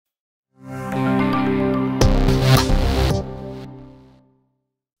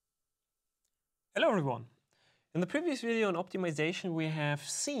everyone! In the previous video on optimization, we have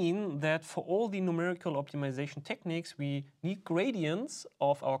seen that for all the numerical optimization techniques, we need gradients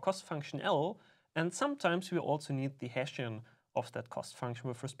of our cost function L, and sometimes we also need the Hessian of that cost function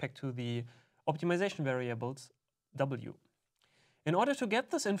with respect to the optimization variables W. In order to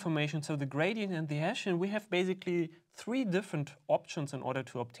get this information, so the gradient and the Hessian, we have basically three different options in order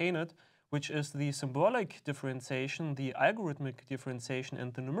to obtain it, which is the symbolic differentiation, the algorithmic differentiation,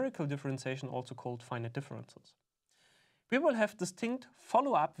 and the numerical differentiation, also called finite differences. We will have distinct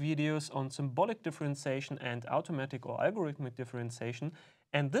follow-up videos on symbolic differentiation and automatic or algorithmic differentiation,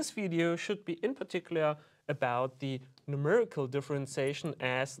 and this video should be in particular about the numerical differentiation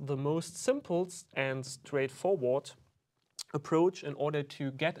as the most simple and straightforward approach in order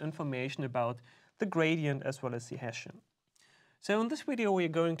to get information about the gradient as well as the Hessian. So in this video we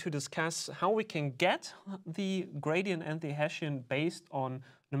are going to discuss how we can get the gradient and the Hessian based on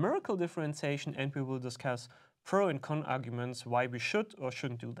numerical differentiation, and we will discuss pro and con arguments why we should or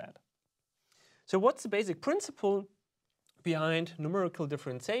shouldn't do that. So what's the basic principle behind numerical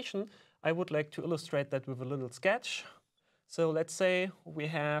differentiation? I would like to illustrate that with a little sketch. So let's say we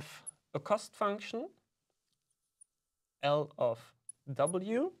have a cost function L of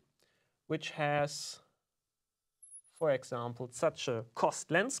W, which has, for example, such a cost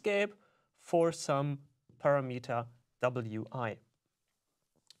landscape for some parameter Wi.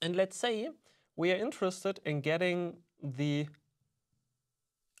 And let's say we are interested in getting the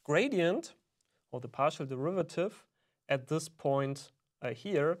gradient or the partial derivative at this point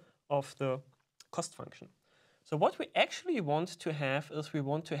here of the cost function. So what we actually want to have is we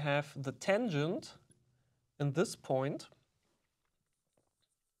want to have the tangent in this point,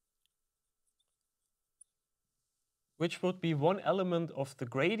 which would be one element of the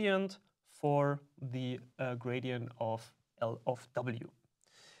gradient for the gradient of L of W.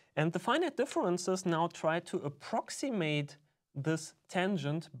 And the finite differences now try to approximate this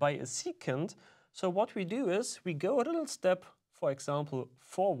tangent by a secant. So what we do is we go a little step, for example,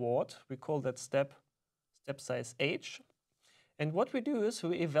 forward. We call that step size h. And what we do is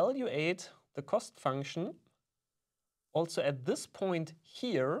we evaluate the cost function also at this point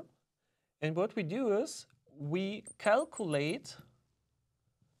here. And what we do is we calculate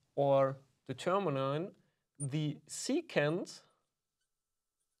or determine the secant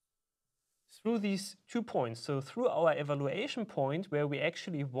through these 2 points. So through our evaluation point where we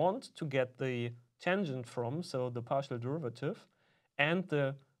actually want to get the tangent from, so the partial derivative, and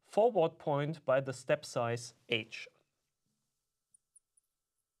the forward point by the step size h.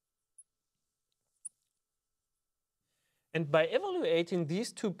 And by evaluating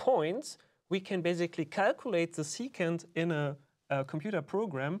these 2 points, we can basically calculate the secant in a computer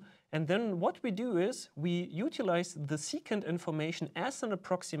program. And then what we do is we utilize the secant information as an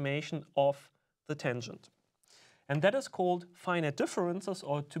approximation of the tangent. And that is called finite differences,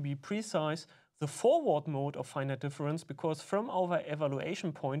 or to be precise, the forward mode of finite difference, because from our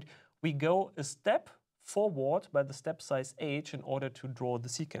evaluation point, we go a step forward by the step size h in order to draw the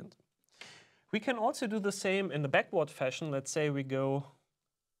secant. We can also do the same in the backward fashion. Let's say we go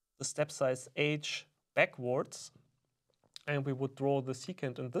the step size h backwards, and we would draw the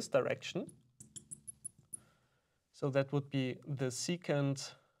secant in this direction. So that would be the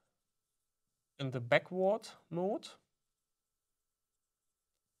secant in the backward mode.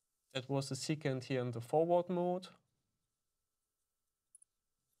 That was the secant here in the forward mode.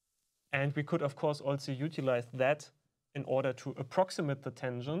 And we could, of course, also utilize that in order to approximate the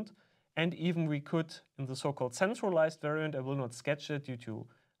tangent. And even we could, in the so-called centralized variant, I will not sketch it due to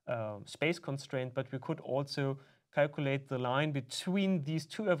space constraint, but we could also calculate the line between these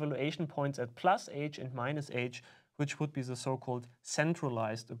 2 evaluation points at plus h and minus h, which would be the so-called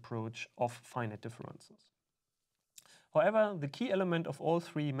centralized approach of finite differences. However, the key element of all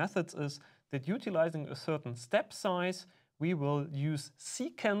 3 methods is that utilizing a certain step size, we will use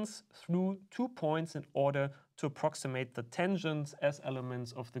secants through 2 points in order to approximate the tangents as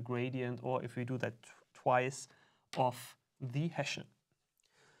elements of the gradient, or if we do that twice, of the Hessian.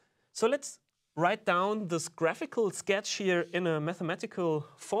 So let's write down this graphical sketch here in a mathematical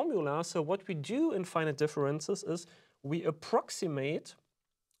formula. So what we do in finite differences is we approximate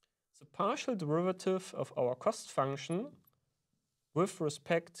the partial derivative of our cost function with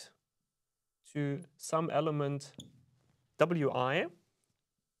respect to some element Wi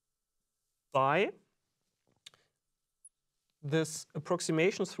by this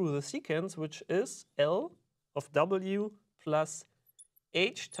approximation through the secant, which is L of W plus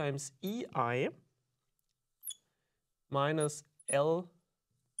h times ei minus L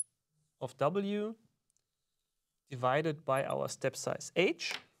of W divided by our step size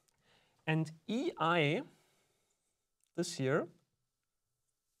h. And EI, this here,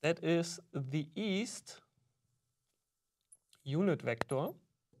 that is the east unit vector.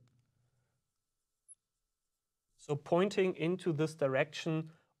 So pointing into this direction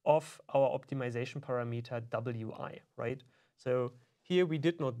of our optimization parameter Wi, right? So here we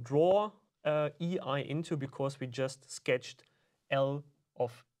did not draw EI into because we just sketched L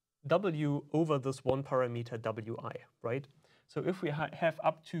of W over this one parameter Wi, right? So if we have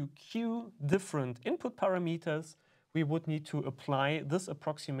up to Q different input parameters, we would need to apply this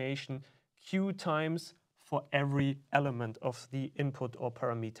approximation Q times for every element of the input or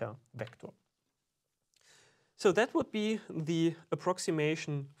parameter vector. So that would be the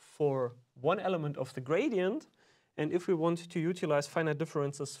approximation for one element of the gradient. And if we want to utilize finite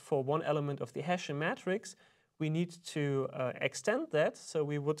differences for one element of the Hessian matrix, we need to extend that. So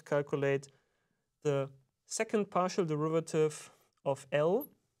we would calculate the second partial derivative of L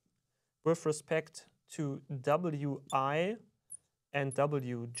with respect to Wi and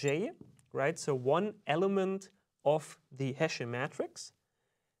Wj, right? So one element of the Hessian matrix.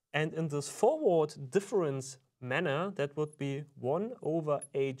 And in this forward difference manner, that would be 1 over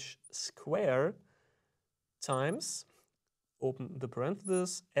h squared times, open the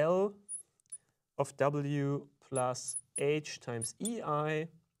parenthesis, L of W plus h times EI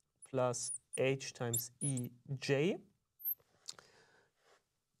plus h times EJ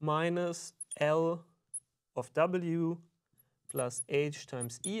minus L of W plus h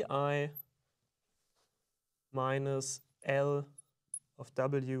times EI minus L of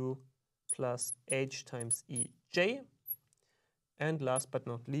W plus h times EJ, and last but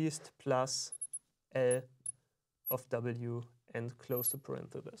not least, plus L of W and close the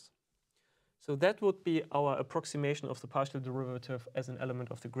parenthesis. So that would be our approximation of the partial derivative as an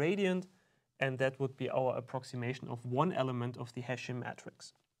element of the gradient, and that would be our approximation of one element of the Hessian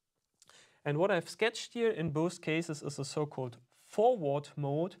matrix. And what I've sketched here in both cases is a so-called forward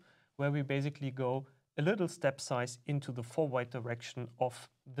mode, where we basically go a little step size into the forward direction of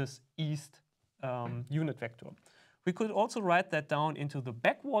this east unit vector. We could also write that down into the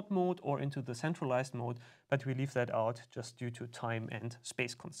backward mode or into the centralized mode, but we leave that out just due to time and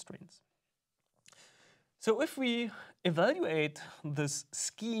space constraints. So if we evaluate this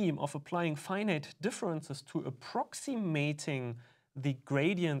scheme of applying finite differences to approximating the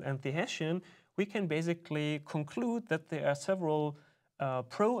gradient and the Hessian, we can basically conclude that there are several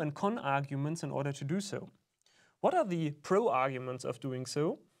pro and con arguments in order to do so. What are the pro arguments of doing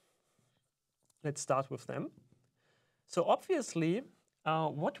so? Let's start with them. So obviously,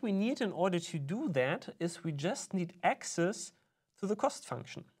 what we need in order to do that is we just need access to the cost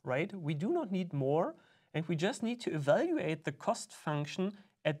function, right? We do not need more, and we just need to evaluate the cost function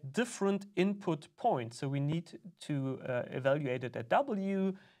at different input points. So we need to evaluate it at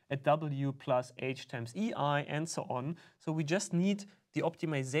W plus h times EI, and so on. So we just need the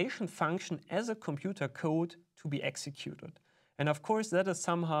optimization function as a computer code to be executed. And of course, that is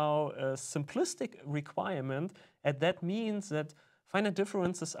somehow a simplistic requirement, and that means that finite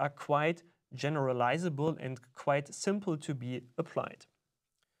differences are quite generalizable and quite simple to be applied.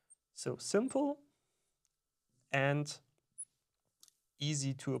 So simple and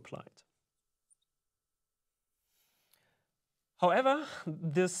easy to apply it. However,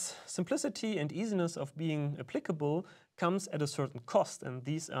 this simplicity and easiness of being applicable comes at a certain cost, and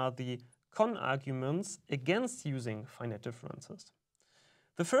these are the con arguments against using finite differences.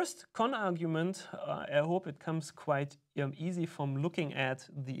 The first con argument, I hope it comes quite easy from looking at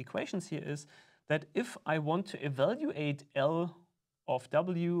the equations here, is that if I want to evaluate L of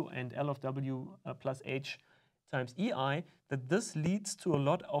W and L of W plus h times EI, that this leads to a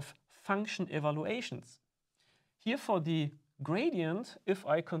lot of function evaluations. Here for the gradient, if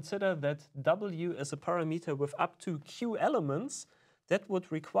I consider that W is a parameter with up to Q elements, that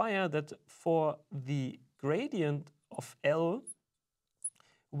would require that for the gradient of L,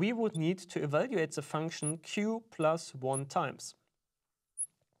 we would need to evaluate the function Q plus 1 times.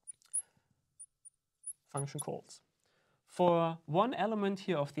 Function calls. For one element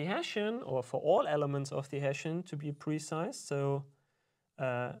here of the Hessian, or for all elements of the Hessian to be precise, so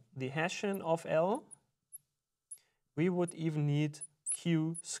the Hessian of L, we would even need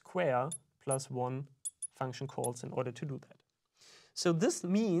Q squared plus 1 function calls in order to do that. So this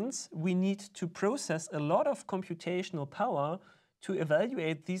means we need to process a lot of computational power to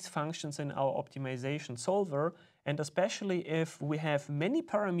evaluate these functions in our optimization solver, and especially if we have many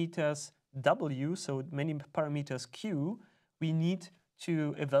parameters W, so many parameters Q, we need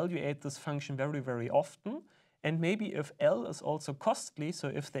to evaluate this function very, very often. And maybe if L is also costly, so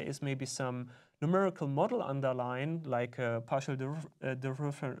if there is maybe some numerical model underlying, like a partial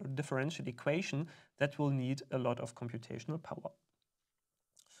differential equation, that will need a lot of computational power.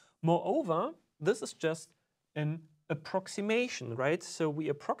 Moreover, this is just an approximation, right? So we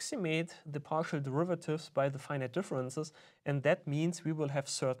approximate the partial derivatives by the finite differences, and that means we will have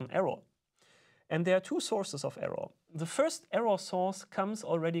certain error. And there are two sources of error. The first error source comes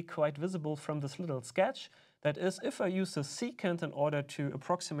already quite visible from this little sketch. That is, if I use the secant in order to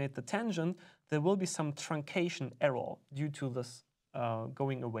approximate the tangent, there will be some truncation error due to this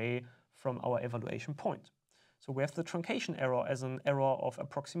going away from our evaluation point. So we have the truncation error as an error of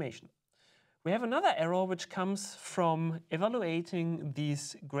approximation. We have another error which comes from evaluating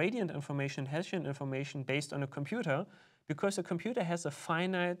these gradient information, Hessian information based on a computer, because a computer has a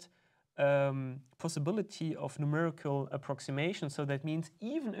finite possibility of numerical approximation. So that means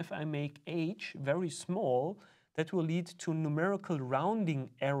even if I make h very small, that will lead to numerical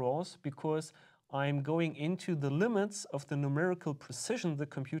rounding errors because I'm going into the limits of the numerical precision the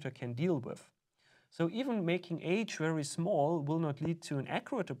computer can deal with. So even making h very small will not lead to an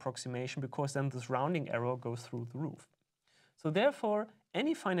accurate approximation because then this rounding error goes through the roof. So therefore,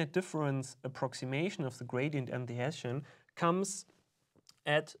 any finite difference approximation of the gradient and the Hessian comes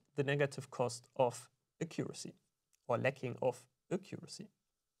at the negative cost of accuracy, or lacking of accuracy.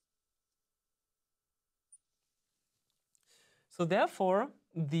 So therefore,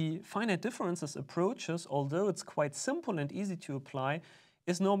 the finite differences approaches, although it's quite simple and easy to apply,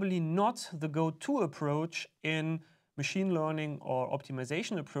 is normally not the go-to approach in machine learning or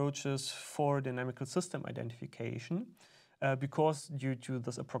optimization approaches for dynamical system identification, because due to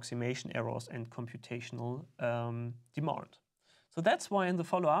this approximation errors and computational demand. So that's why in the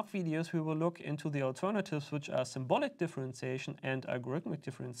follow-up videos we will look into the alternatives, which are symbolic differentiation and algorithmic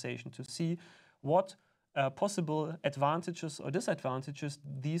differentiation, to see what possible advantages or disadvantages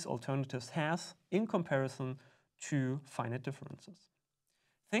these alternatives have in comparison to finite differences.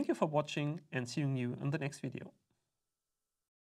 Thank you for watching and seeing you in the next video.